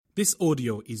This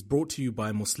audio is brought to you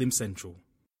by Muslim Central.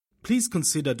 Please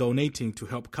consider donating to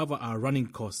help cover our running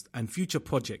costs and future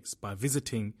projects by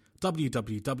visiting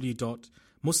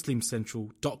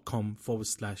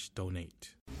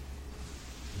www.muslimcentral.com/donate.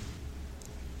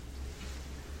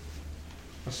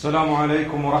 Assalamu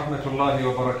alaikum wa rahmatullahi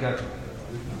wa barakatuh.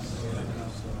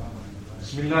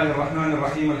 Bismillahir Rahmanir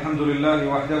Rahim. Alhamdulillahi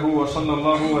wahdahu wa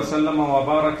sallallahu wa sallama wa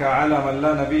baraka ala man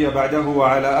la nabiyya ba'dahu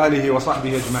wa ala alihi wa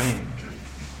sahbihi ajma'in.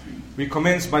 We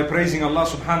commence by praising Allah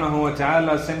subhanahu wa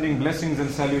ta'ala, sending blessings and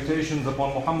salutations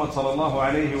upon Muhammad sallallahu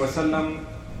alayhi wa sallam,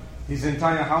 his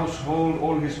entire household,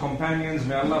 all his companions.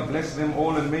 May Allah bless them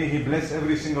all and may He bless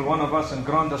every single one of us and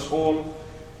grant us all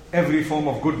every form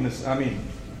of goodness. Ameen.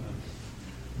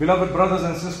 Beloved brothers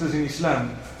and sisters in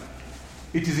Islam,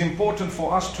 it is important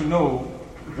for us to know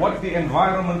what the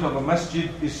environment of a masjid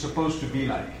is supposed to be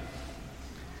like.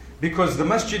 Because the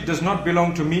masjid does not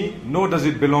belong to me, nor does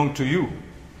it belong to you.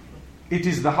 It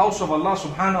is the house of Allah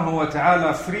subhanahu wa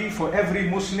ta'ala, free for every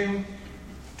Muslim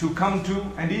to come to,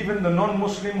 and even the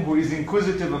non-Muslim who is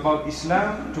inquisitive about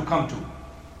Islam to come to.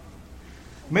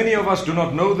 Many of us do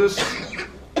not know this.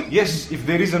 Yes, if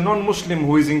there is a non-Muslim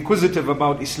who is inquisitive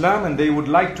about Islam and they would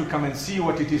like to come and see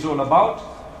what it is all about,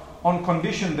 on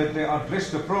condition that they are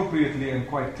dressed appropriately and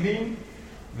quite clean,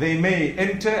 they may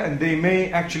enter and they may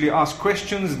actually ask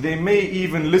questions, they may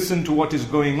even listen to what is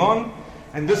going on.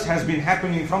 And this has been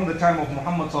happening from the time of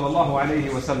Muhammad sallallahu alayhi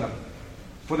wa sallam.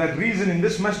 For that reason, in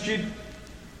this masjid,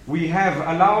 we have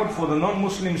allowed for the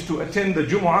non-Muslims to attend the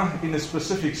Jumu'ah in a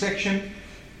specific section,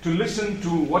 to listen to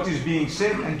what is being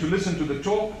said and to listen to the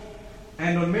talk.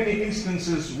 And on many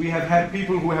instances, we have had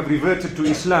people who have reverted to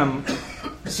Islam,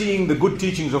 seeing the good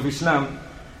teachings of Islam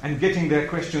and getting their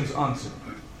questions answered.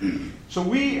 So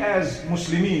we as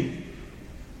Muslimin,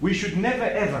 we should never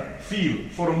ever feel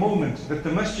for a moment that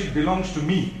the masjid belongs to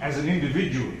me as an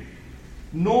individual.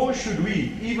 Nor should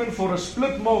we, even for a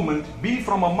split moment, be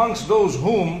from amongst those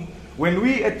whom, when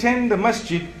we attend the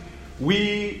masjid,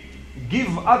 we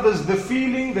give others the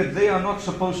feeling that they are not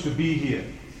supposed to be here.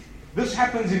 This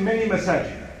happens in many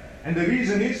masajid. And the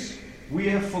reason is, we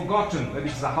have forgotten that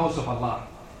it's the house of Allah.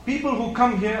 People who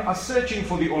come here are searching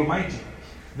for the Almighty.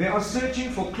 They are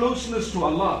searching for closeness to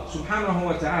Allah subhanahu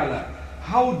wa ta'ala.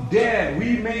 How dare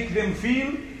we make them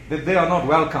feel that they are not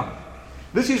welcome?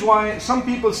 This is why some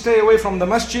people stay away from the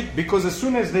masjid, because as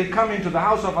soon as they come into the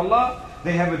house of Allah,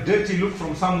 they have a dirty look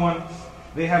from someone,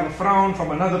 they have a frown from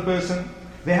another person,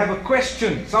 they have a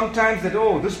question sometimes that,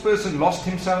 oh, this person lost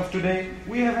himself today.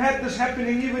 We have had this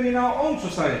happening even in our own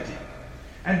society.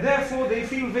 And therefore they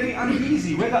feel very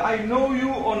uneasy. Whether I know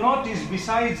you or not is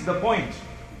besides the point.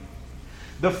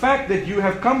 The fact that you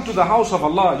have come to the house of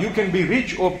Allah, you can be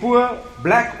rich or poor,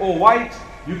 black or white,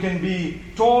 you can be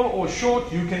tall or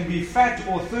short, you can be fat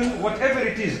or thin, whatever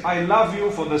it is, I love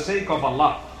you for the sake of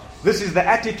Allah. This is the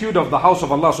attitude of the house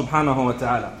of Allah subhanahu wa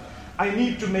ta'ala. I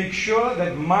need to make sure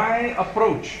that my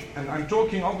approach, and I'm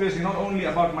talking obviously not only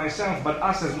about myself, but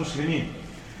us as Muslimin.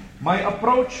 My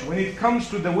approach when it comes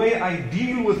to the way I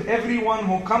deal with everyone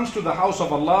who comes to the house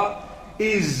of Allah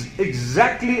is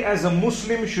exactly as a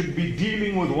Muslim should be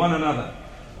dealing with one another.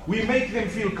 We make them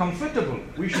feel comfortable.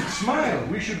 We should smile.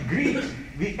 We should greet.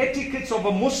 The etiquettes of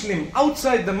a Muslim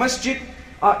outside the masjid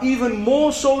are even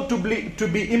more so to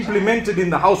be implemented in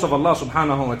the house of Allah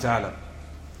subhanahu wa ta'ala.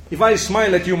 If I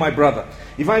smile at you, my brother,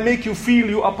 if I make you feel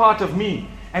you are part of me,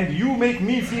 and you make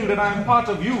me feel that I am part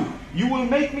of you, you will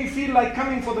make me feel like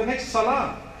coming for the next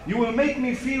salah. You will make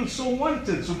me feel so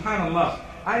wanted, subhanallah.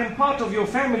 I am part of your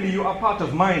family, you are part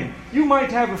of mine. You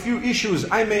might have a few issues,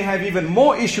 I may have even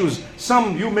more issues.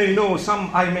 Some you may know, some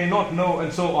I may not know,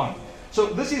 and so on. So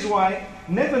this is why,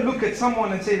 never look at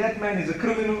someone and say, that man is a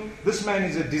criminal, this man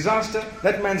is a disaster,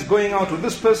 that man's going out with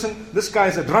this person, this guy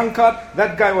is a drunkard,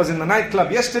 that guy was in the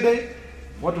nightclub yesterday.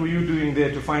 What were you doing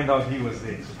there to find out he was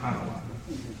there? SubhanAllah.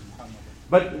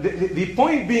 But the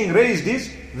point being raised is,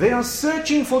 they are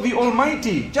searching for the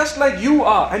Almighty, just like you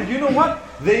are. And you know what?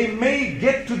 They may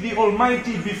get to the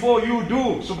Almighty before you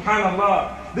do.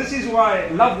 Subhanallah. This is why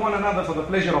love one another for the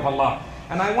pleasure of Allah.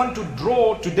 And I want to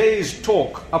draw today's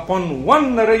talk upon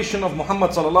one narration of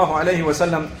Muhammad sallallahu alayhi wa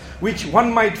sallam, which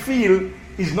one might feel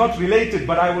is not related,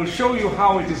 but I will show you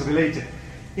how it is related.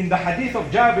 In the hadith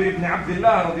of Jabir ibn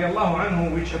Abdullah radiallahu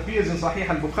anhu, which appears in Sahih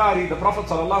al-Bukhari, the Prophet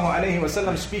sallallahu alayhi wa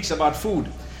sallam speaks about food.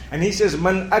 And he says,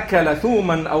 "Man akala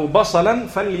thuman aw basalan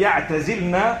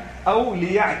falyatazilna aw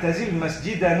liyatazil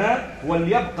masjidana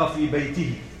walyabqa fi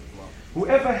baytihi."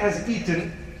 Whoever has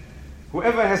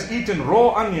eaten raw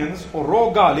onions or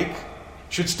raw garlic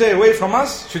should stay away from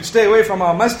us, should stay away from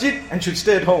our masjid, and should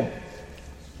stay at home.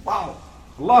 Wow.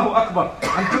 Allahu Akbar.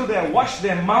 Until they have washed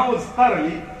their mouths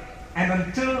thoroughly and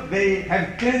until they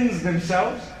have cleansed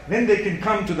themselves, then they can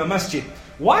come to the masjid.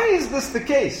 Why is this the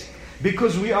case?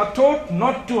 Because we are taught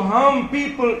not to harm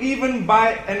people even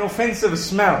by an offensive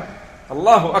smell.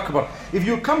 Allahu Akbar. If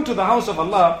you come to the house of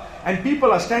Allah and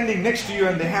people are standing next to you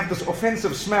and they have this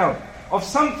offensive smell of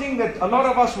something that a lot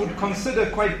of us would consider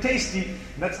quite tasty,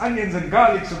 that's onions and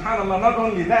garlic, subhanAllah, not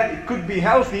only that, it could be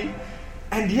healthy,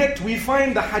 and yet we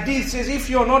find the hadith says if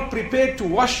you're not prepared to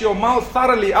wash your mouth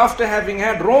thoroughly after having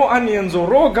had raw onions or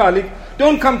raw garlic,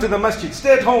 don't come to the masjid,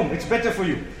 stay at home, it's better for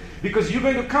you. Because you're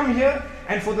going to come here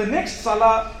and for the next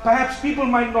salah, perhaps people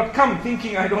might not come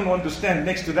thinking, I don't want to stand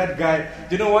next to that guy.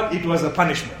 You know what? It was a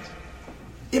punishment.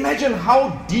 Imagine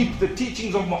how deep the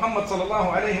teachings of Muhammad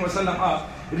sallallahu alaihi wasallam are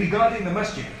regarding the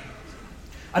masjid.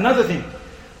 Another thing,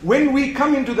 when we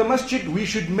come into the masjid, we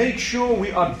should make sure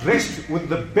we are dressed with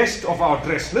the best of our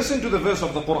dress. Listen to the verse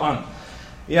of the Quran.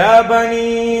 يا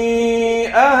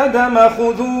بني آدم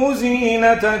خذوا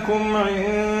زينتكم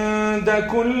عند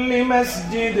كل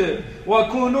مسجد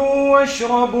وكلوا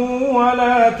واشربوا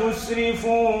ولا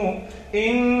تسرفوا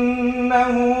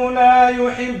إنه لا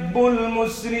يحب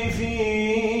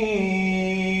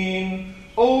المسرفين.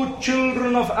 O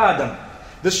children of Adam.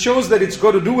 This shows that it's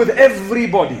got to do with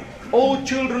everybody. O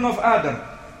children of Adam,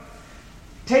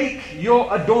 take your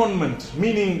adornment,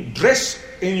 meaning dress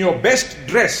in your best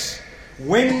dress,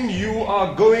 when you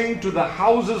are going to the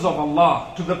houses of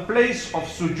Allah, to the place of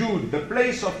sujood, the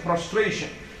place of prostration.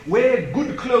 Wear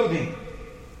good clothing.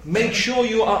 Make sure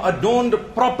you are adorned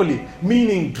properly,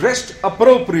 meaning dressed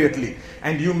appropriately.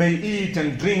 And you may eat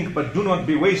and drink, but do not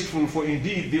be wasteful, for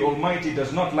indeed the Almighty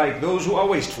does not like those who are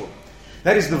wasteful.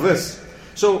 That is the verse.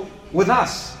 So with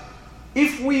us,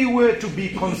 if we were to be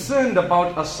concerned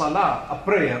about a salah, a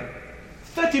prayer,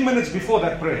 30 minutes before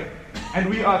that prayer, and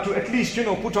we are to at least,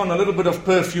 put on a little bit of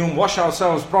perfume, wash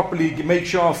ourselves properly, make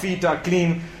sure our feet are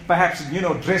clean, perhaps,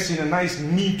 dress in a nice,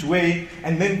 neat way,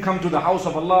 and then come to the house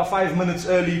of Allah 5 minutes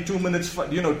early, 2 minutes,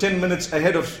 10 minutes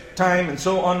ahead of time, and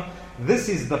so on. This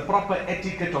is the proper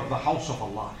etiquette of the house of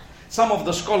Allah. Some of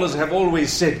the scholars have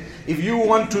always said, if you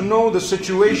want to know the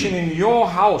situation in your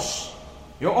house,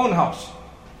 your own house,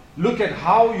 look at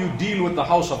how you deal with the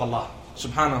house of Allah,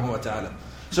 subhanahu wa ta'ala.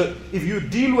 So if you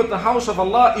deal with the house of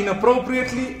Allah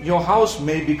inappropriately, your house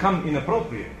may become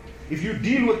inappropriate. If you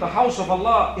deal with the house of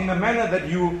Allah in a manner that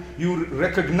you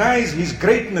recognize His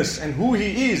greatness and who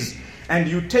He is, and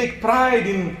you take pride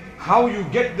in how you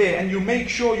get there, and you make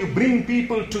sure you bring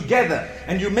people together,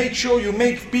 and you make sure you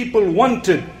make people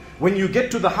wanted. When you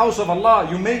get to the house of Allah,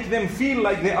 you make them feel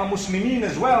like they are Muslimin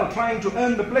as well, trying to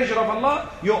earn the pleasure of Allah,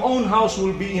 your own house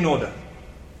will be in order.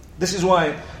 This is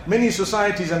why many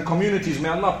societies and communities, may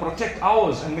Allah protect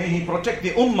ours and may He protect the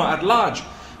ummah at large.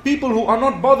 People who are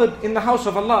not bothered in the house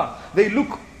of Allah, they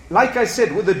look, like I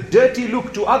said, with a dirty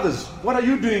look to others. What are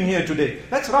you doing here today?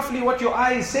 That's roughly what your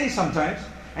eyes say sometimes.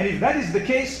 And if that is the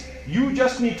case, you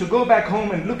just need to go back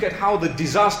home and look at how the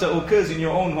disaster occurs in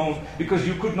your own home, because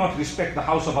you could not respect the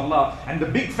house of Allah. And the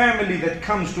big family that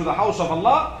comes to the house of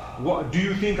Allah, do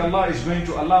you think Allah is going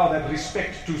to allow that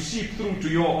respect to seep through to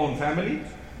your own family?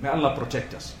 May Allah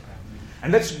protect us.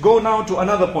 And let's go now to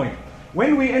another point.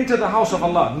 When we enter the house of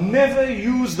Allah, never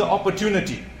use the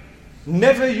opportunity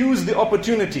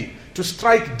to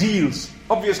strike deals.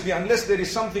 Obviously, unless there is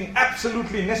something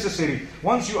absolutely necessary.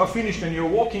 Once you are finished and you're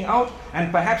walking out,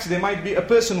 and perhaps there might be a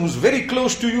person who's very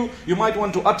close to you, you might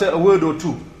want to utter a word or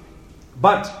two.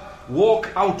 But walk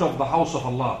out of the house of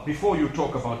Allah before you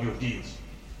talk about your deals.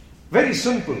 Very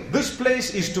simple. This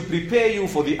place is to prepare you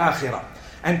for the akhirah,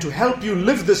 and to help you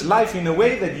live this life in a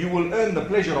way that you will earn the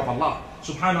pleasure of Allah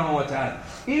subhanahu wa ta'ala.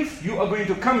 If you are going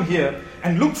to come here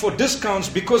and look for discounts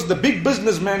because the big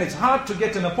businessman, it's hard to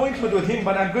get an appointment with him,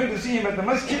 but I'm going to see him at the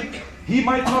masjid, he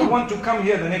might not want to come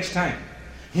here the next time.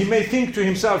 He may think to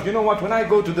himself, you know what, when I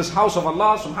go to this house of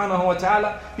Allah subhanahu wa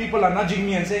ta'ala, people are nudging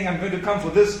me and saying, I'm going to come for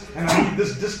this, and I need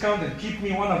this discount, and keep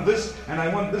me one of this, and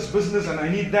I want this business, and I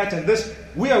need that and this.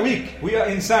 We are weak, we are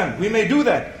insan, we may do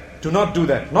that. Do not do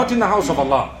that. Not in the house of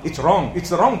Allah. It's wrong. It's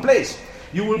the wrong place.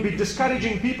 You will be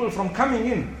discouraging people from coming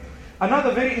in.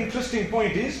 Another very interesting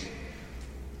point is,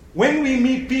 when we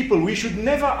meet people, we should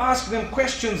never ask them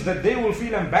questions that they will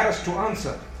feel embarrassed to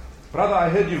answer. Brother, I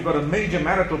heard you've got a major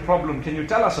marital problem. Can you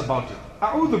tell us about it?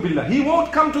 A'udhu billah. He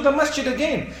won't come to the masjid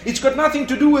again. It's got nothing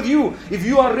to do with you. If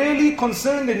you are really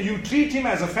concerned and you treat him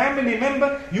as a family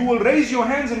member, you will raise your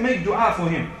hands and make dua for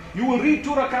him. You will read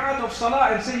 2 rak'at of salah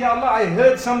and say, Ya Allah, I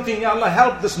heard something. Ya Allah,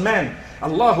 help this man.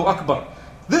 Allahu Akbar.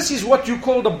 This is what you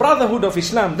call the brotherhood of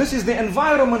Islam. This is the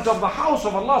environment of the house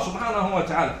of Allah subhanahu wa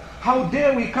ta'ala. How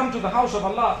dare we come to the house of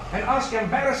Allah and ask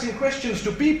embarrassing questions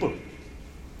to people?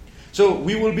 So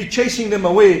we will be chasing them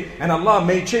away, and Allah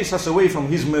may chase us away from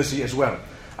His mercy as well.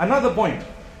 Another point.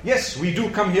 Yes, we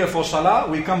do come here for salah,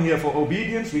 we come here for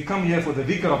obedience, we come here for the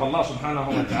dhikr of Allah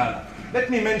subhanahu wa ta'ala. Let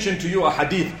me mention to you a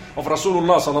hadith of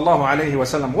Rasulullah sallallahu alayhi wa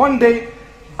sallam. One day,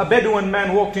 a Bedouin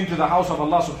man walked into the house of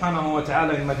Allah subhanahu wa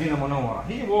ta'ala in Medina Munawwara.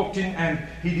 He walked in and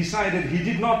he decided he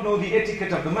did not know the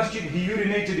etiquette of the masjid. He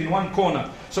urinated in one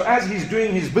corner. So as he's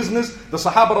doing his business, the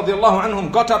Sahaba radiallahu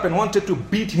anhum got up and wanted to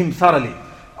beat him thoroughly.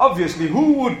 Obviously,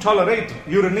 who would tolerate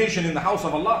urination in the house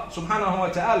of Allah subhanahu wa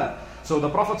ta'ala? So the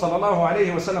Prophet sallallahu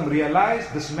alayhi wa sallam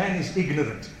realized this man is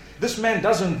ignorant. This man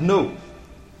doesn't know.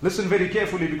 Listen very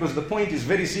carefully because the point is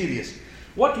very serious.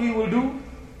 What we will do,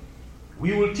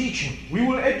 we will teach him. We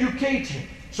will educate him.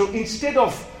 So instead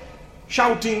of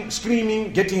shouting,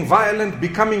 screaming, getting violent,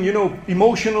 becoming,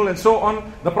 emotional and so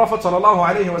on, the Prophet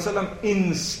ﷺ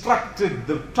instructed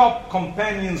the top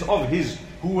companions of his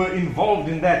who were involved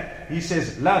in that. He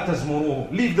says, "La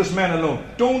tazmuruhu." Leave this man alone.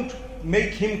 Don't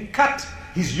make him cut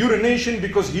his urination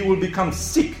because he will become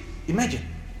sick. Imagine.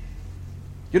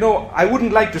 I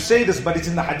wouldn't like to say this, but it's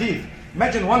in the hadith.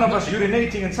 Imagine one of us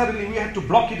urinating and suddenly we had to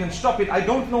block it and stop it. I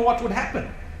don't know what would happen.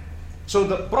 So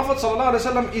the Prophet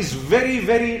ﷺ is very,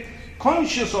 very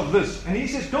conscious of this. And he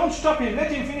says, don't stop him,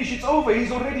 let him finish, it's over.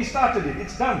 He's already started it,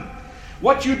 it's done.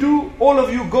 What you do, all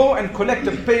of you go and collect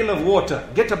a pail of water.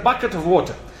 Get a bucket of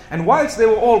water. And whilst they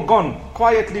were all gone,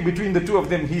 quietly between the two of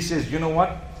them, he says, you know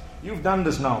what? You've done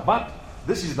this now, but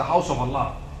this is the house of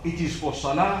Allah. It is for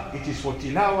salah, it is for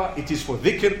tilawah, it is for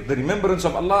dhikr, the remembrance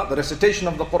of Allah, the recitation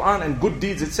of the Quran and good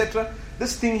deeds, etc.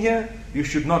 This thing here, you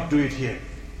should not do it here.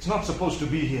 It's not supposed to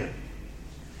be here.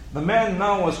 The man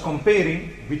now was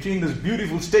comparing between this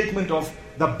beautiful statement of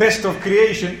the best of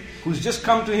creation, who's just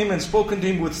come to him and spoken to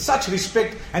him with such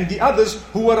respect, and the others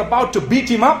who were about to beat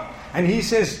him up. And he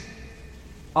says,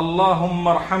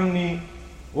 Allahumma arhamni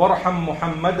warham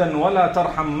Muhammadan wa la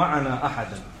tarham ma'ana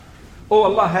ahadan. Oh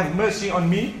Allah, have mercy on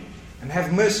me and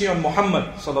have mercy on Muhammad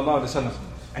sallallahu alaihi wasallam,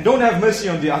 and don't have mercy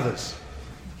on the others.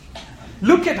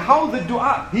 Look at how the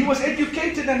dua, he was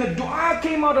educated and the dua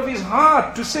came out of his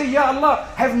heart to say, Ya Allah,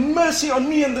 have mercy on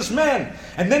me and this man.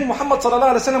 And then Muhammad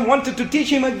sallallahu alaihi wasallam wanted to teach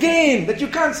him again that you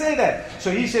can't say that.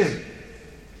 So he says,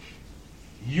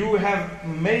 you have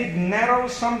made narrow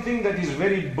something that is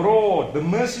very broad. The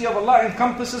mercy of Allah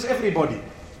encompasses everybody.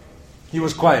 He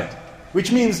was quiet,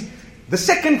 which means the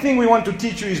second thing we want to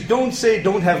teach you is don't say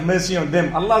don't have mercy on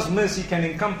them. Allah's mercy can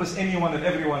encompass anyone and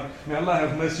everyone. May Allah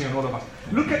have mercy on all of us.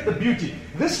 Look at the beauty.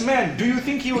 This man, do you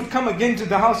think he would come again to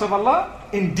the house of Allah?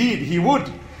 Indeed he would.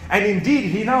 And indeed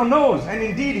he now knows. And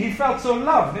indeed he felt so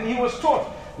loved and he was taught.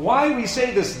 Why we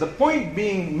say this? The point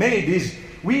being made is,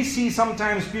 we see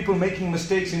sometimes people making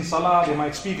mistakes in salah. They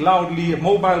might speak loudly, a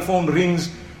mobile phone rings.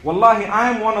 Wallahi, I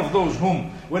am one of those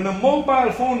whom, when a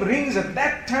mobile phone rings at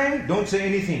that time, don't say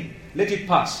anything. Let it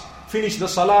pass. Finish the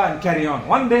salah and carry on.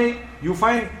 One day, you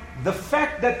find the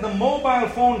fact that the mobile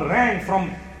phone rang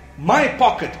from my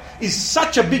pocket is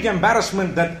such a big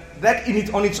embarrassment that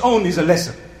on its own is a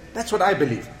lesson. That's what I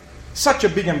believe. Such a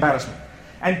big embarrassment.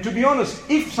 And to be honest,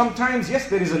 if sometimes, yes,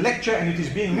 there is a lecture and it is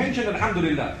being mentioned,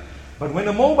 alhamdulillah. But when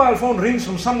a mobile phone rings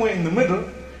from somewhere in the middle,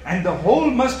 and the whole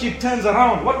masjid turns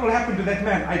around, what will happen to that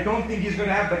man? I don't think he's going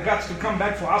to have the guts to come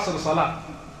back for Asr Salah.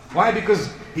 Why? Because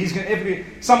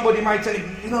somebody might tell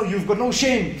him, you've got no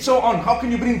shame, so on. How can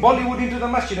you bring Bollywood into the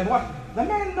masjid? And what? The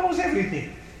man knows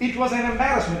everything. It was an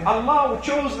embarrassment. Allah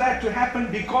chose that to happen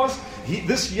because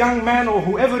this young man or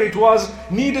whoever it was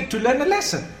needed to learn a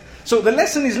lesson. So the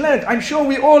lesson is learned. I'm sure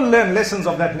we all learn lessons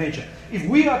of that nature. If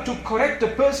we are to correct a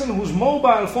person whose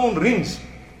mobile phone rings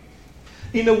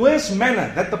in a worse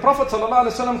manner that the Prophet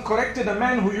ﷺ corrected a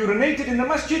man who urinated in the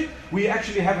masjid, we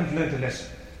actually haven't learned a lesson.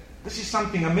 This is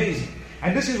something amazing.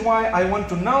 And this is why I want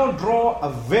to now draw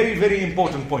a very, very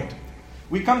important point.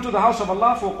 We come to the house of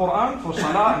Allah for Quran, for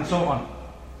Salah and so on.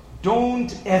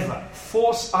 Don't ever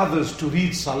force others to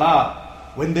read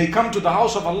Salah. When they come to the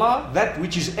house of Allah, that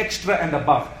which is extra and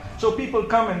above. So people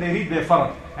come and they read their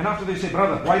farad. And after they say,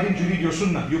 brother, why didn't you read your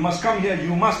sunnah? You must come here,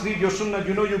 you must read your sunnah.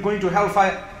 You know you're going to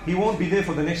hellfire. He won't be there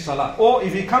for the next salah. Or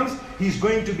if he comes, he's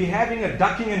going to be having a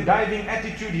ducking and diving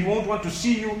attitude. He won't want to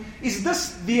see you. Is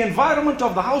this the environment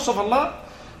of the house of Allah?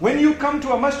 When you come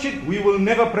to a masjid, we will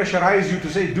never pressurize you to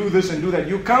say, do this and do that.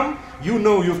 You come, you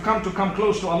know you've come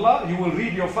close to Allah. You will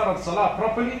read your farad salah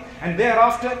properly. And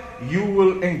thereafter, you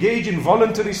will engage in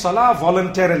voluntary salah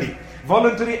voluntarily.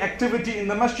 voluntary activity in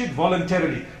the masjid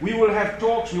voluntarily. We will have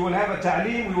talks, we will have a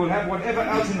ta'aleem, we will have whatever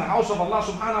else in the house of Allah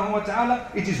subhanahu wa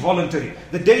ta'ala. It is voluntary.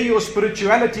 The day your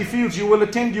spirituality feels you will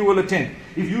attend, you will attend.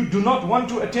 If you do not want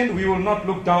to attend, we will not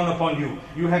look down upon you.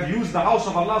 You have used the house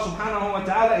of Allah subhanahu wa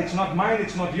ta'ala. It's not mine,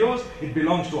 it's not yours, it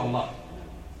belongs to Allah.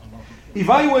 If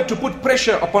I were to put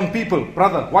pressure upon people,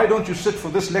 brother, why don't you sit for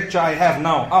this lecture I have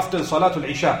now after Salatul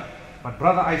Isha? But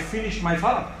brother, I finished my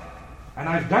farad and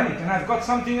I've done it and I've got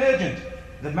something urgent.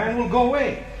 The man will go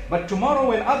away. But tomorrow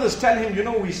when others tell him, you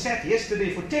know, we sat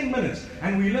yesterday for 10 minutes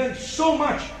and we learned so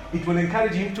much, it will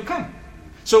encourage him to come.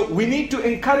 So we need to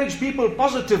encourage people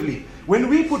positively. When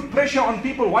we put pressure on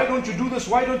people, why don't you do this,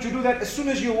 why don't you do that? As soon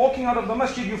as you're walking out of the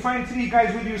masjid, you find 3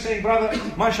 guys with you saying, brother,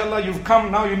 mashallah, you've come,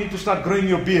 now you need to start growing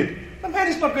your beard. The man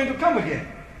is not going to come again.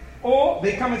 Or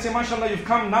they come and say, mashallah, you've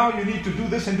come, now you need to do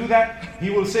this and do that. He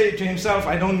will say to himself,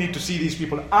 I don't need to see these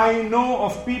people. I know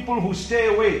of people who stay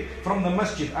away from the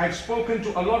masjid. I've spoken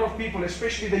to a lot of people,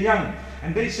 especially the young.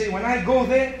 And they say, when I go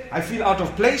there, I feel out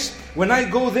of place. When I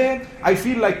go there, I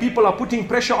feel like people are putting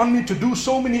pressure on me to do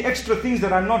so many extra things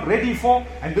that I'm not ready for.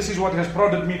 And this is what has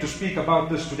prodded me to speak about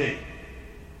this today.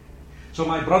 So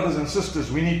my brothers and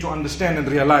sisters, we need to understand and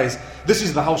realize this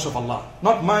is the house of Allah.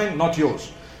 Not mine, not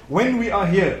yours. When we are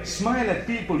here, smile at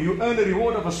people, you earn a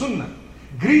reward of a sunnah.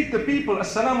 Greet the people,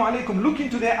 assalamu alaikum, look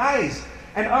into their eyes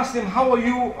and ask them, how are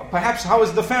you? Perhaps, how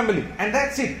is the family? And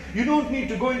that's it. You don't need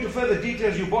to go into further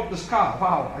details. You bought this car.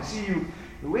 Wow, I see you.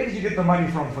 Where did you get the money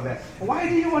from for that? Why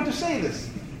do you want to say this?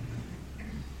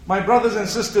 My brothers and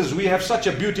sisters, we have such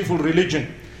a beautiful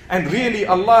religion. And really,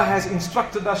 Allah has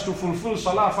instructed us to fulfill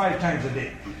salah 5 times a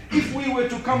day. If we were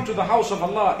to come to the house of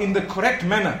Allah in the correct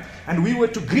manner, and we were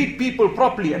to greet people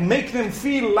properly and make them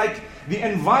feel like the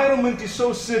environment is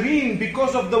so serene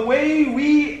because of the way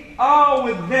we are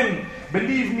with them,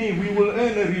 believe me, we will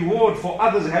earn a reward for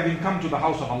others having come to the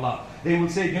house of Allah. They will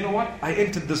say, you know what, I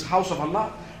entered this house of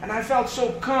Allah and I felt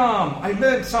so calm, I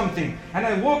learned something, and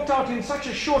I walked out in such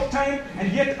a short time,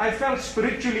 and yet I felt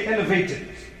spiritually elevated.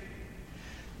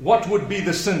 What would be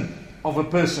the sin of a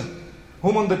person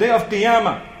whom on the day of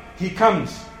Qiyamah, he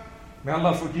comes, may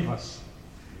Allah forgive us,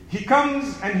 he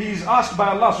comes and he is asked by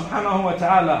Allah subhanahu wa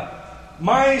ta'ala,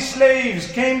 my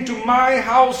slaves came to my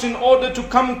house in order to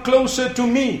come closer to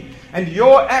me, and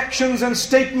your actions and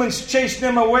statements chased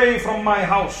them away from my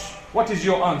house. What is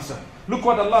your answer? Look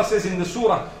what Allah says in the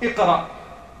surah, Iqra.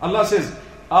 Allah says,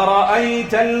 أَرَأَيْتَ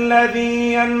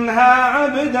الَّذِي يَنْهَى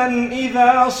عَبْدًا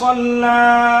إِذَا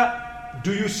صَلَّى.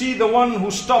 Do you see the one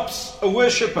who stops a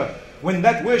worshipper when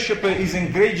that worshipper is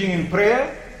engaging in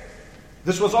prayer?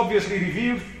 This was obviously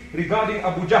revealed regarding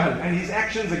Abu Jahl and his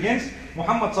actions against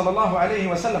Muhammad sallallahu alayhi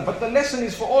wa sallam. But the lesson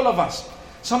is for all of us.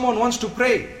 Someone wants to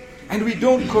pray and we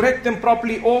don't correct them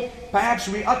properly, or perhaps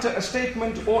we utter a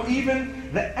statement, or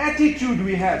even the attitude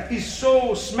we have is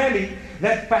so smelly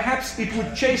that perhaps it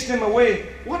would chase them away.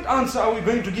 What answer are we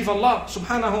going to give Allah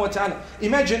subhanahu wa ta'ala?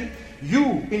 Imagine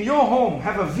you in your home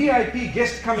have a VIP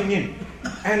guest coming in,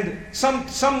 and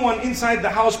someone inside the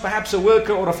house, perhaps a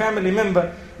worker or a family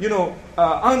member,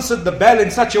 answered the bell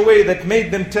in such a way that made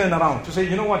them turn around to say,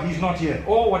 you know what, he's not here,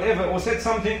 or whatever, or said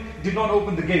something, did not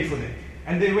open the gate for them.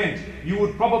 And they went. You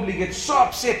would probably get so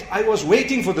upset. I was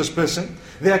waiting for this person.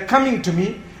 They are coming to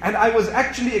me, and I was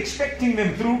actually expecting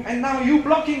them through, and now you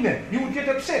blocking them. You would get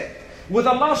upset. With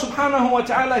Allah subhanahu wa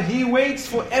ta'ala, He waits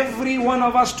for every one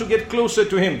of us to get closer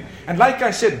to Him. And like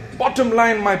I said, bottom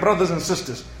line, my brothers and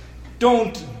sisters,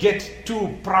 don't get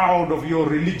too proud of your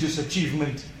religious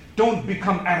achievement. Don't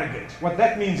become arrogant. What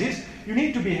that means is, you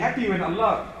need to be happy when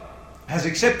Allah has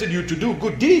accepted you to do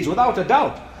good deeds, without a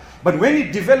doubt. But when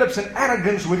it develops an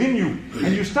arrogance within you,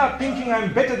 and you start thinking,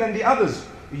 I'm better than the others,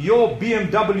 your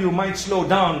BMW might slow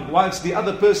down, whilst the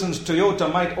other person's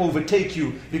Toyota might overtake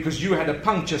you because you had a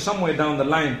puncture somewhere down the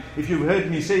line. If you've heard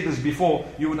me say this before,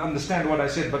 you would understand what I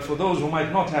said. But for those who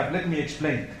might not have, let me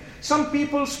explain. Some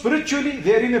people, spiritually,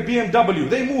 they're in a BMW.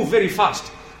 They move very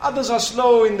fast. Others are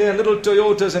slow in their little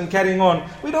Toyotas and carrying on.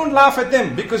 We don't laugh at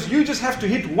them, because you just have to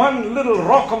hit one little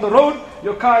rock on the road,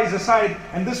 your car is aside,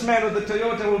 and this man with the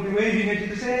Toyota will be waving at you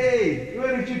to say, hey,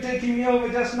 weren't you taking me over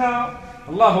just now?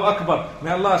 Allahu Akbar.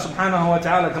 May Allah subhanahu wa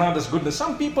ta'ala grant us goodness.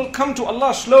 Some people come to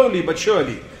Allah slowly but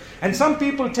surely. And some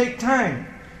people take time.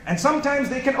 And sometimes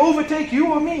they can overtake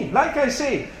you or me. Like I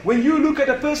say, when you look at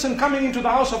a person coming into the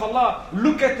house of Allah,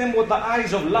 look at them with the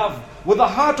eyes of love, with the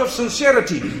heart of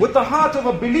sincerity, with the heart of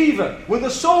a believer, with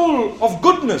a soul of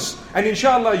goodness. And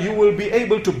inshallah, you will be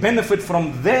able to benefit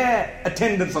from their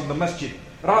attendance of the masjid,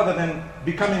 rather than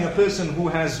becoming a person who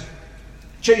has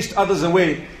chased others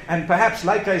away. And perhaps,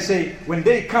 like I say, when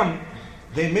they come,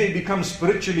 they may become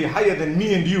spiritually higher than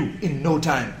me and you in no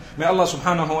time. May Allah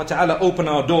subhanahu wa ta'ala open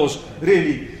our doors.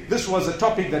 Really, this was a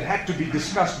topic that had to be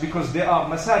discussed because there are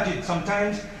masajid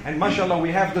sometimes, and mashallah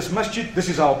we have this masjid, this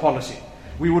is our policy.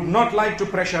 We would not like to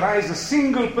pressurize a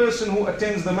single person who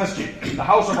attends the masjid, the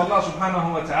house of Allah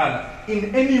subhanahu wa ta'ala,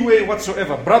 in any way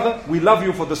whatsoever. Brother, we love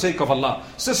you for the sake of Allah.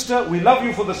 Sister, we love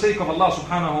you for the sake of Allah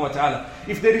subhanahu wa ta'ala.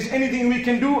 If there is anything we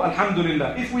can do,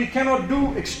 alhamdulillah. If we cannot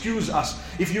do, excuse us.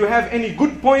 If you have any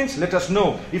good points, let us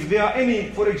know. If there are any,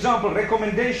 for example,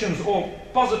 recommendations or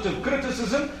positive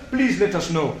criticism, please let us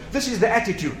know. This is the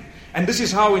attitude. And this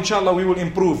is how, inshallah, we will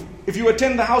improve. If you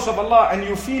attend the house of Allah and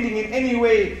you're feeling in any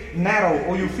way narrow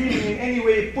or you're feeling in any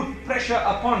way put pressure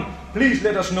upon, please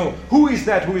let us know. Who is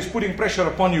that who is putting pressure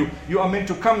upon you? You are meant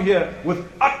to come here with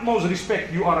utmost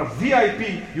respect. You are a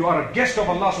VIP. You are a guest of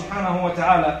Allah subhanahu wa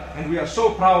ta'ala. And we are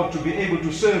so proud to be able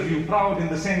to serve you. Proud in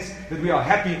the sense that we are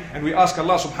happy. And we ask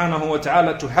Allah subhanahu wa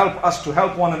ta'ala to help us to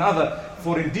help one another.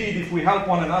 For indeed, if we help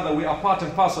one another, we are part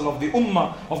and parcel of the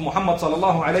ummah of Muhammad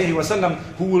sallallahu alayhi wa sallam,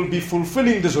 who will be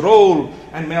fulfilling this role.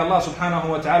 And may Allah subhanahu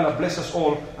wa ta'ala bless us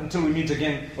all until we meet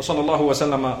again. Wa sallallahu wa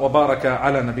sallama wa baraka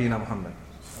ala nabiyyina Muhammad.